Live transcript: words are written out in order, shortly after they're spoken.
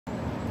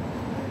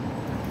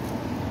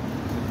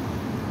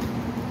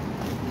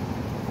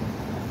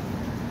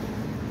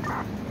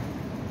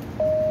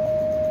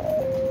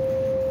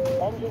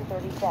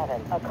Engine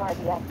 37, a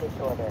cardiac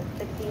disorder.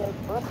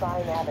 68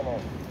 Brookline Avenue,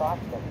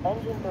 Boston.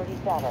 Engine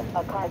 37,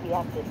 a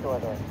cardiac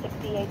disorder.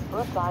 68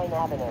 Brookline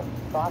Avenue,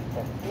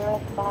 Boston.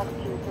 Nearest box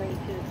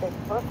 2326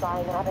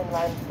 Brookline Avenue,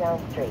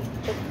 Lansdowne Street.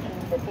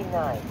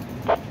 1659.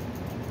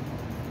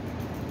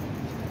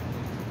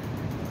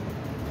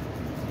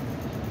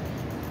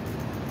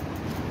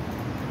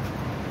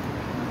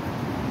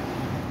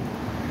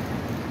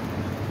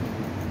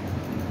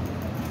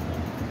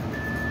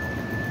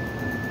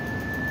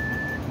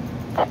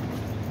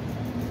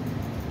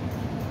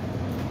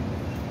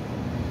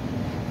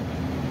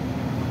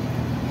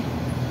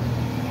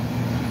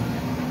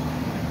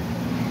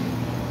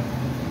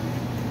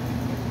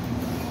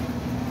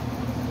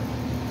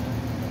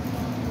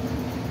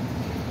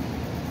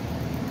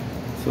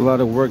 A lot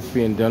of work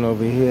being done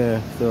over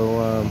here,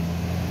 so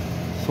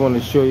just want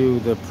to show you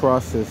the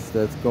process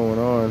that's going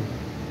on,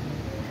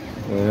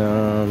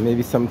 and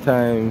maybe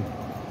sometime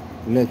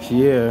next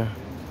year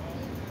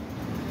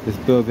this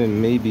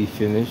building may be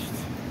finished.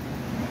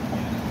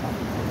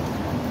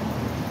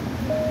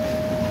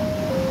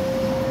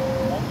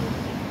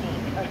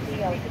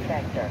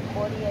 Defector,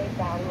 48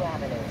 Valley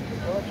Avenue,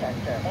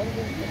 Dorchester.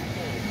 Engine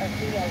 16, a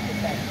CO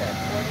defector,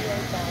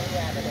 48 Valley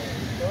Avenue,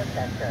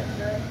 Dorchester.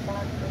 Nearest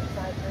box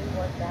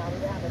 3531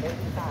 Valley Avenue,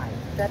 5,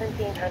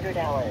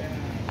 $1,700.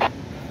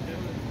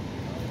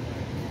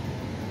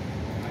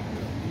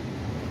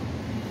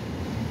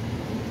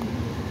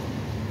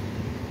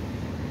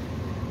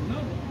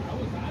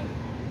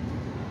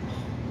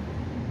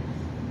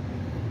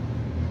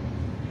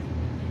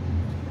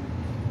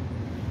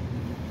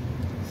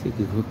 Take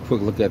a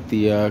quick look at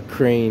the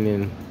crane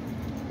and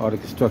all the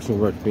construction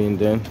work being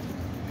done.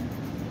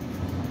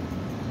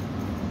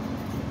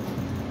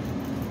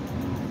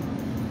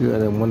 You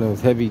got one of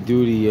those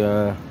heavy-duty,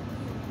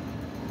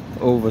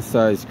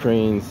 oversized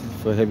cranes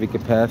for heavy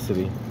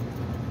capacity.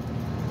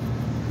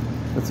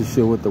 Not too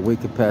sure what the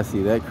weight capacity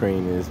of that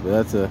crane is, but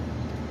that's a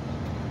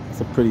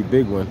pretty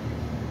big one.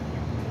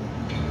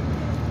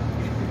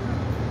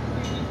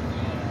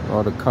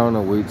 All the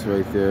counterweights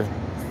right there.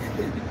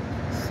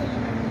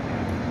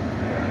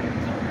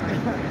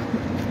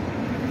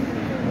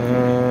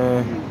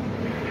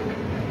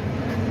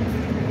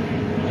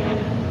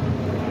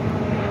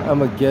 I'm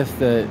gonna guess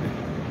that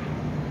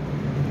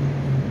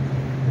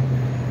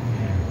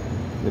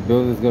the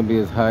building's gonna be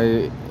as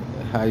high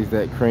as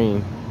that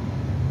crane.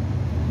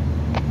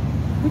 I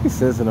think it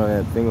says it on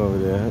that thing over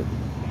there.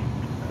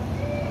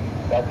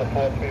 Delta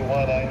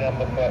 431, I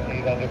number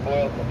 800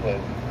 Boylston,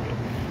 please.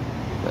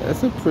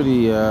 That's a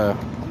pretty I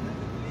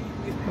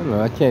don't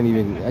know, I can't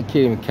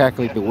even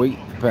calculate the weight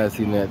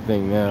capacity in that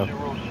thing now. I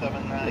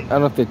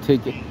don't know if they're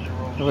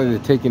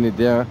taking it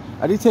down.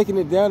 Are they taking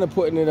it down or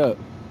putting it up?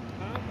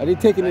 Are they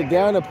taking it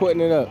down or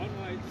putting it up? Oh, no,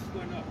 it just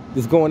went up.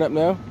 It's going up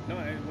now? No,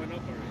 it went up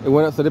already. It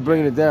went up, so they're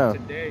bringing it down.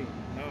 Today,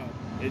 no.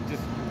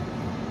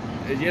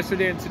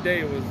 Yesterday and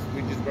today we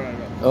just brought it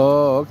up.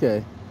 Oh,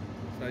 okay.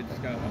 So I just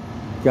got up.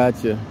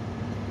 Gotcha.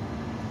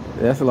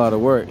 That's a lot of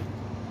work.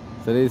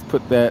 So they just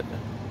put that,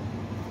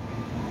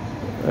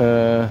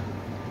 I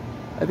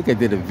think I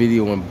did a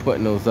video on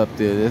putting those up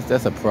there.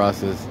 That's a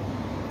process.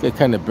 They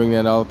kind of bring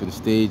that all up in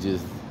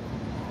stages.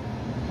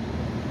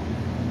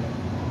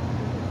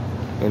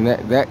 And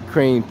that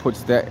crane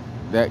puts that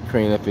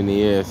crane up in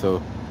the air.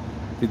 So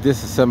they're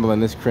disassembling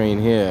this crane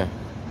here.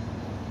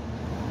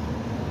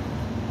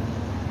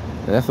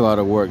 And that's a lot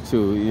of work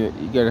too.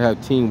 You gotta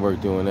have teamwork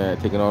doing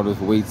that, taking all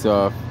those weights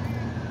off.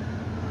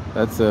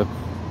 That's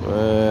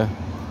I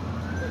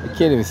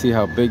can't even see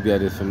how big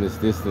that is from this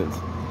distance.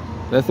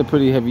 That's a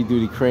pretty heavy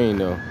duty crane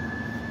though.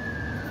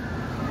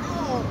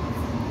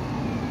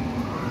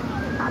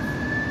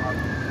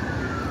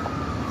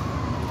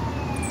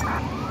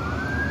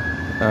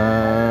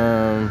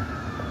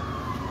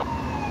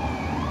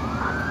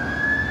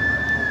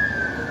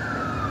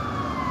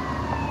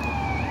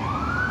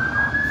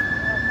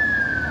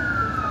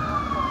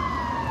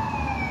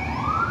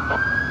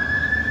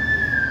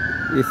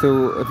 Yeah,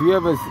 so if you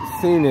ever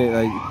seen it,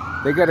 like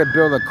they gotta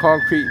build a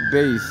concrete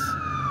base,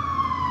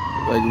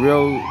 like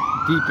real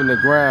deep in the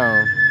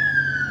ground,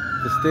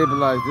 to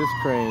stabilize this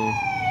crane,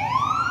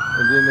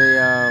 and then they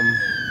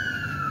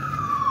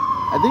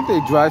I think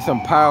they drive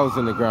some piles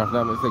in the ground, if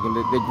I'm not mistaken.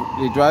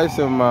 They drive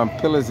some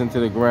pillars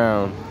into the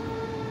ground,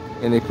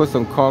 and they put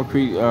some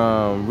concrete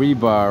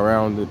rebar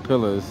around the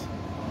pillars,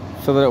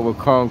 fill it up with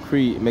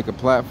concrete, make a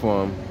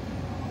platform,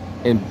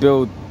 and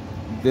build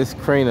this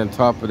crane on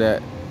top of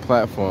that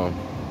platform.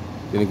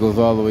 Then it goes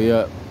all the way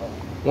up.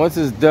 Once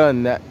it's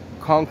done, that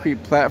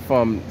concrete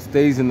platform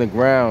stays in the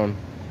ground.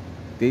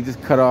 They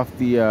just cut off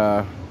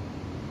the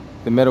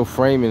metal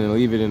framing and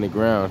leave it in the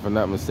ground, if I'm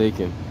not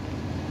mistaken.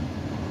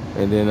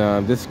 And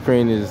then this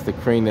crane is the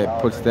crane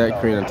that puts that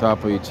crane on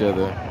top of each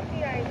other.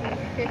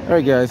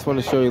 Alright guys,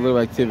 want to show you a little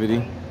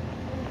activity.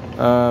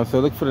 So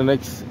look for the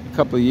next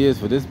couple of years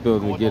for this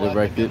building to get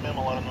erected.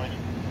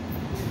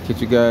 Catch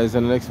you guys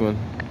on the next one.